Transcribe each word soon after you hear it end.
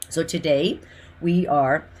So today we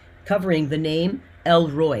are covering the name El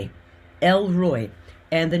Roi. El Roi.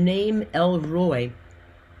 And the name El Roi,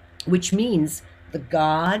 which means the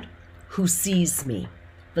God who sees me,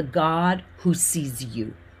 the God who sees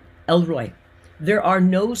you. El Roi. There are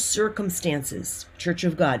no circumstances, Church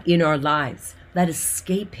of God, in our lives that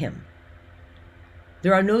escape him.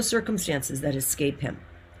 There are no circumstances that escape him.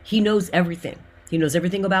 He knows everything. He knows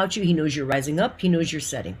everything about you. He knows you're rising up. He knows you're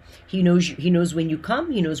setting. He knows when you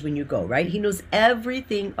come. He knows when you go, right? He knows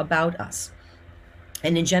everything about us.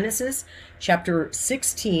 And in Genesis chapter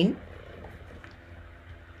 16,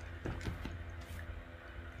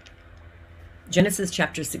 Genesis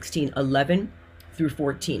chapter 16, 11 through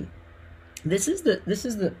 14. This is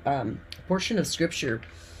the portion of scripture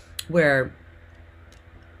where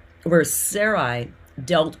Sarai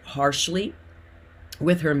dealt harshly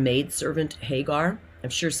with her maidservant Hagar. I'm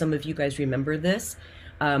sure some of you guys remember this.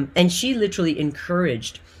 And she literally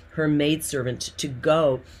encouraged her maidservant to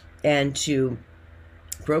go and to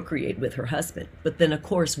procreate with her husband. But then, of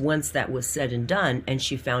course, once that was said and done, and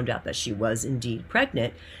she found out that she was indeed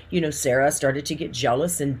pregnant, Sarah started to get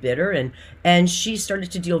jealous and bitter, and she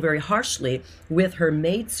started to deal very harshly with her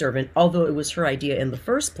maidservant, although it was her idea in the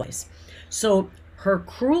first place. So her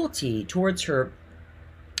cruelty towards her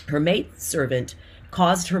maidservant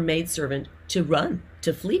caused her maidservant to run,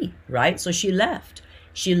 to flee, right? So she left.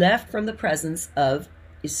 She left from the presence of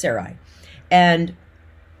Sarai.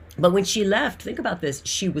 But when she left, think about this,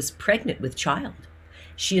 she was pregnant with child.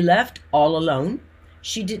 She left all alone.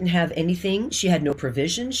 She didn't have anything. She had no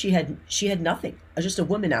provision. She had nothing. Just a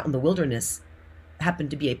woman out in the wilderness, happened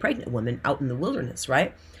to be a pregnant woman out in the wilderness,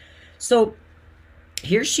 right? So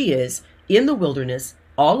here she is in the wilderness,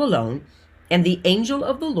 all alone, and the angel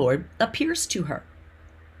of the Lord appears to her,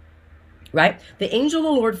 right? The angel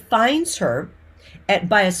of the Lord finds her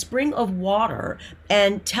by a spring of water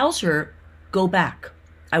and tells her, go back.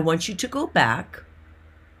 I want you to go back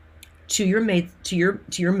to your maid, to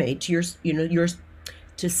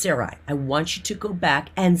Sarai. I want you to go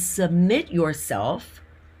back and submit yourself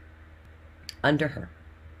under her,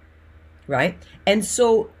 right? And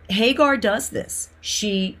so Hagar does this.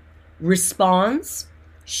 She responds,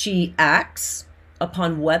 she acts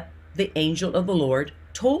upon what the angel of the Lord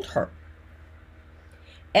told her.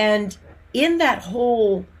 And in that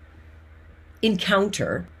whole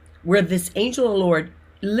encounter where this angel of the Lord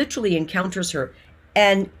literally encounters her,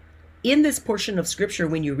 and in this portion of scripture,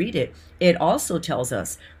 when you read it, it also tells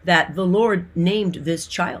us that the Lord named this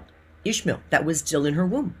child Ishmael, that was still in her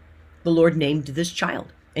womb. The Lord named this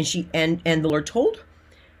child, and the Lord told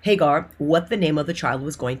Hagar what the name of the child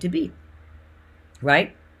was going to be,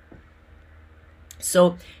 right?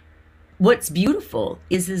 So what's beautiful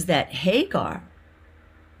is that Hagar,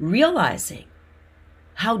 realizing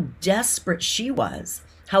how desperate she was,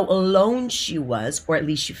 how alone she was, or at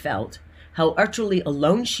least she felt, how utterly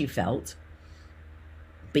alone she felt,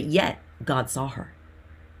 but yet God saw her.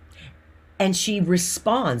 And she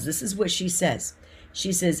responds. This is what she says.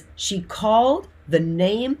 She says, she called the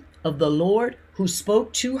name of the Lord who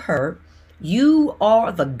spoke to her, you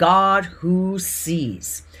are the God who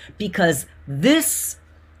sees. Because this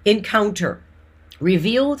encounter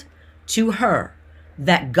revealed to her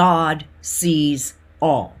that God sees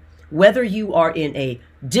all. Whether you are in a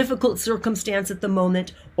difficult circumstance at the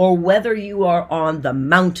moment or whether you are on the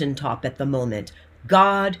mountaintop at the moment,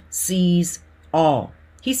 God sees all.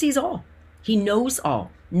 He sees all. He knows all.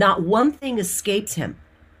 Not one thing escapes him.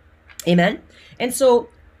 Amen? And so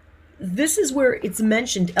this is where it's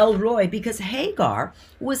mentioned El Roi, because Hagar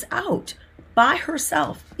was out by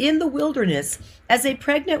herself in the wilderness as a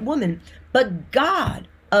pregnant woman, but God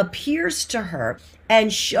appears to her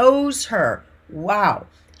and shows her, wow,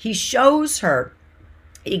 he shows her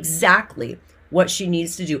exactly what she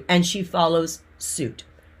needs to do, and she follows suit.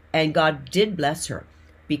 And God did bless her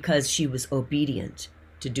because she was obedient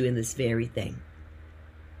to doing this very thing.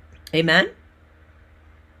 Amen?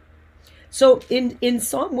 So in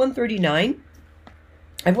Psalm 139,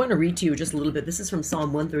 I want to read to you just a little bit. This is from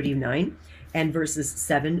Psalm 139 and verses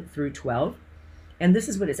 7 through 12. And this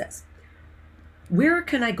is what it says. Where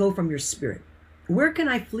can I go from your spirit? Where can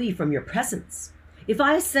I flee from your presence? If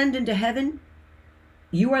I ascend into heaven,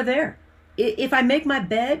 you are there. If I make my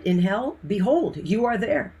bed in hell, behold, you are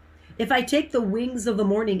there. If I take the wings of the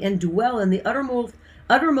morning and dwell in the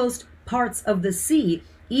uttermost parts of the sea,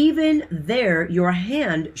 even there your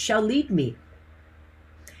hand shall lead me,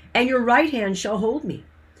 and your right hand shall hold me.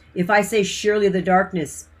 If I say, surely the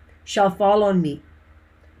darkness shall fall on me,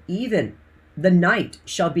 even the night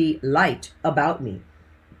shall be light about me.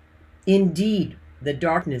 Indeed, the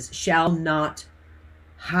darkness shall not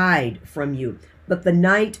hide from you. But the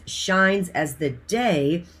night shines as the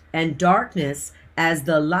day, and darkness as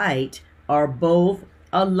the light are both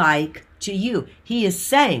alike to you. He is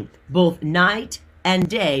saying both night and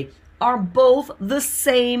day are both the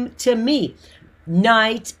same to me.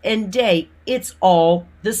 Night and day, it's all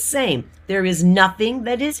the same. There is nothing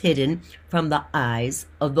that is hidden from the eyes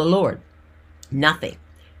of the Lord. Nothing.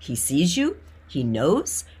 He sees you. He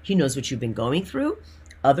knows. He knows what you've been going through.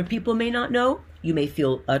 Other people may not know. You may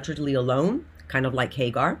feel utterly alone, kind of like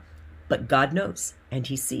Hagar, but God knows and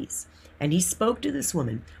he sees. And he spoke to this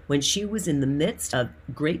woman when she was in the midst of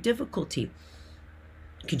great difficulty.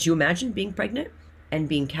 Could you imagine being pregnant and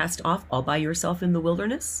being cast off all by yourself in the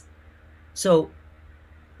wilderness? So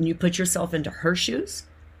you put yourself into her shoes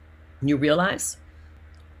and you realize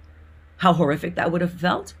how horrific that would have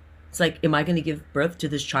felt. It's like, am I going to give birth to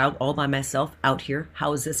this child all by myself out here?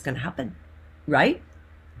 How is this going to happen? Right?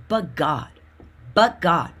 But God,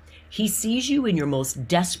 he sees you in your most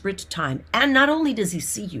desperate time. And not only does he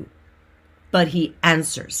see you, but he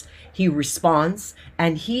answers, he responds,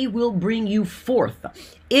 and he will bring you forth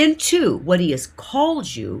into what he has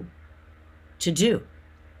called you to do.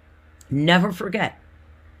 Never forget,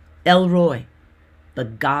 El Roi, the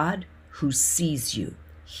God who sees you,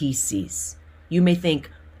 he sees. You may think,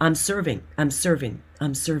 I'm serving.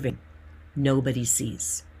 Nobody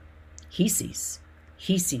sees. He sees.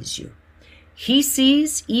 He sees you. He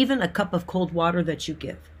sees even a cup of cold water that you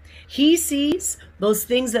give. He sees those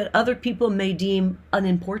things that other people may deem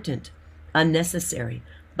unimportant, unnecessary,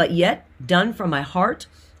 but yet done from a heart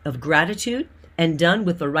of gratitude and done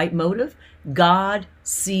with the right motive. God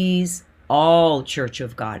sees all, Church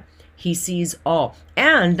of God. He sees all.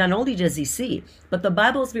 And not only does he see, but the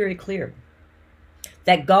Bible is very clear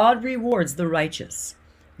that God rewards the righteous.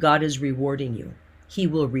 God is rewarding you. He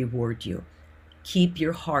will reward you. Keep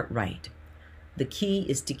your heart right. The key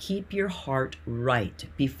is to keep your heart right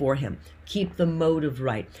before him. Keep the motive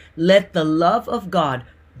right. Let the love of God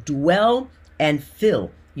dwell and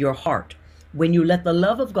fill your heart. When you let the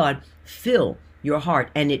love of God fill your heart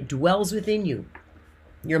and it dwells within you,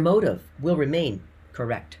 your motive will remain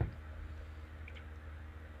correct.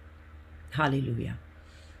 Hallelujah.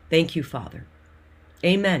 Thank you, Father.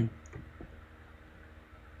 Amen.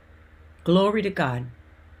 Glory to God.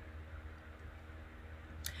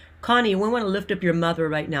 Connie, we want to lift up your mother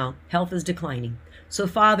right now. Health is declining. So,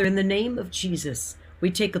 Father, in the name of Jesus,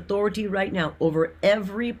 we take authority right now over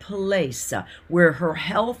every place where her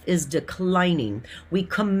health is declining. We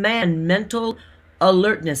command mental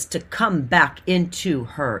alertness to come back into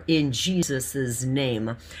her in Jesus'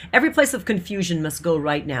 name. Every place of confusion must go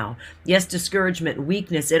right now. Yes, discouragement,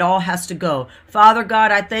 weakness, it all has to go. Father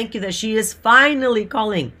God, I thank you that she is finally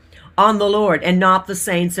calling on the Lord and not the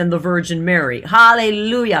saints and the Virgin Mary.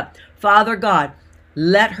 Hallelujah. Father God,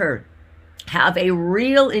 let her have a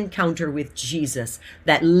real encounter with Jesus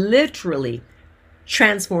that literally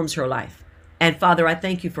transforms her life. And Father, I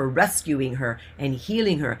thank you for rescuing her and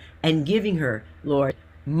healing her and giving her, Lord,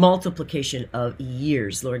 multiplication of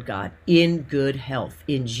years, Lord God, in good health,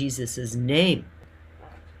 in Jesus' name.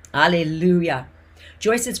 Hallelujah.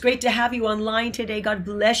 Joyce, it's great to have you online today. God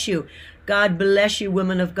bless you. God bless you,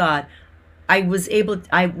 woman of God. I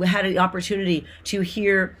had an opportunity to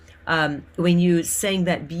hear when you sang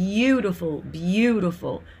that beautiful,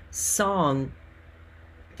 beautiful song.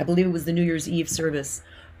 I believe it was the New Year's Eve service.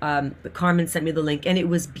 But Carmen sent me the link and it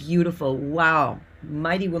was beautiful. Wow.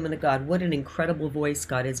 Mighty woman of God. What an incredible voice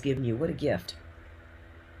God has given you. What a gift.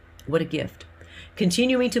 What a gift.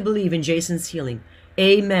 Continuing to believe in Jason's healing.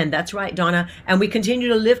 Amen. That's right, Donna. And we continue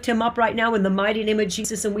to lift him up right now in the mighty name of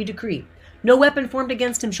Jesus, and we decree, no weapon formed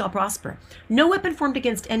against him shall prosper. No weapon formed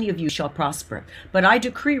against any of you shall prosper. But I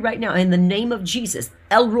decree right now in the name of Jesus,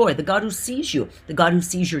 El Roi, the God who sees you, the God who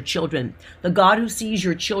sees your children, the God who sees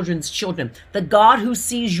your children's children, the God who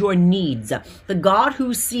sees your needs, the God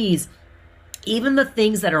who sees even the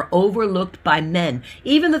things that are overlooked by men,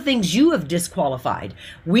 even the things you have disqualified.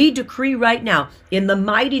 We decree right now in the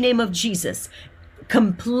mighty name of Jesus,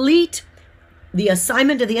 complete the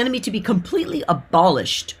assignment of the enemy to be completely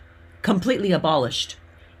abolished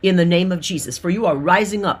in the name of Jesus. For you are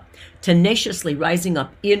rising up, tenaciously rising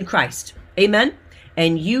up in Christ. Amen.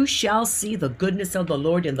 And you shall see the goodness of the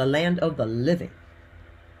Lord in the land of the living.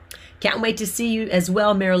 Can't wait to see you as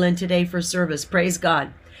well, Marilyn, today for service. Praise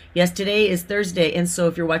God. Yes, today is Thursday. And so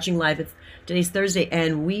if you're watching live, today's Thursday.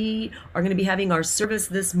 And we are going to be having our service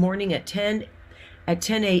this morning at 10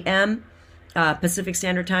 a.m. Pacific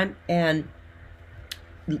Standard Time. And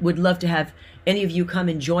would love to have any of you come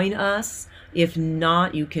and join us. If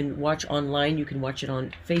not, you can watch online. You can watch it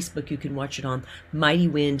on Facebook. You can watch it on Mighty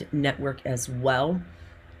Wind Network as well.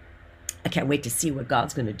 I can't wait to see what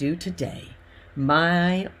God's going to do today.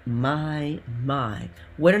 My.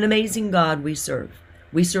 What an amazing God we serve.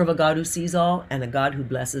 We serve a God who sees all and a God who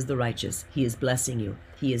blesses the righteous. He is blessing you.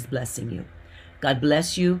 He is blessing you. God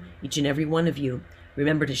bless you, each and every one of you.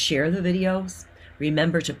 Remember to share the videos.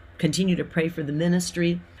 Remember to continue to pray for the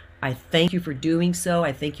ministry. I thank you for doing so.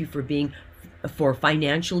 I thank you for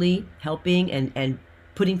financially helping and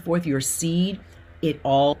putting forth your seed. It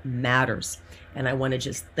all matters. And I want to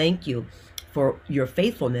just thank you for your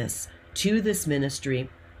faithfulness to this ministry,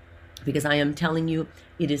 because I am telling you,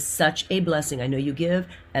 it is such a blessing. I know you give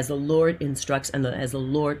as the Lord instructs and as the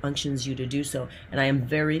Lord unctions you to do so. And I am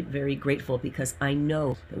very, very grateful, because I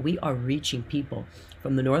know that we are reaching people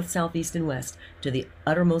from the north, south, east, and west to the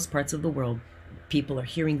uttermost parts of the world. People are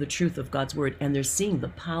hearing the truth of God's word, and they're seeing the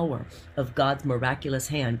power of God's miraculous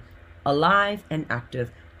hand alive and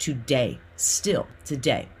active today, still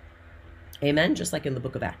today. Amen. Just like in the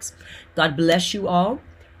book of Acts. God bless you all,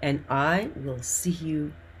 and I will see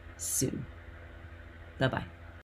you soon. Bye-bye.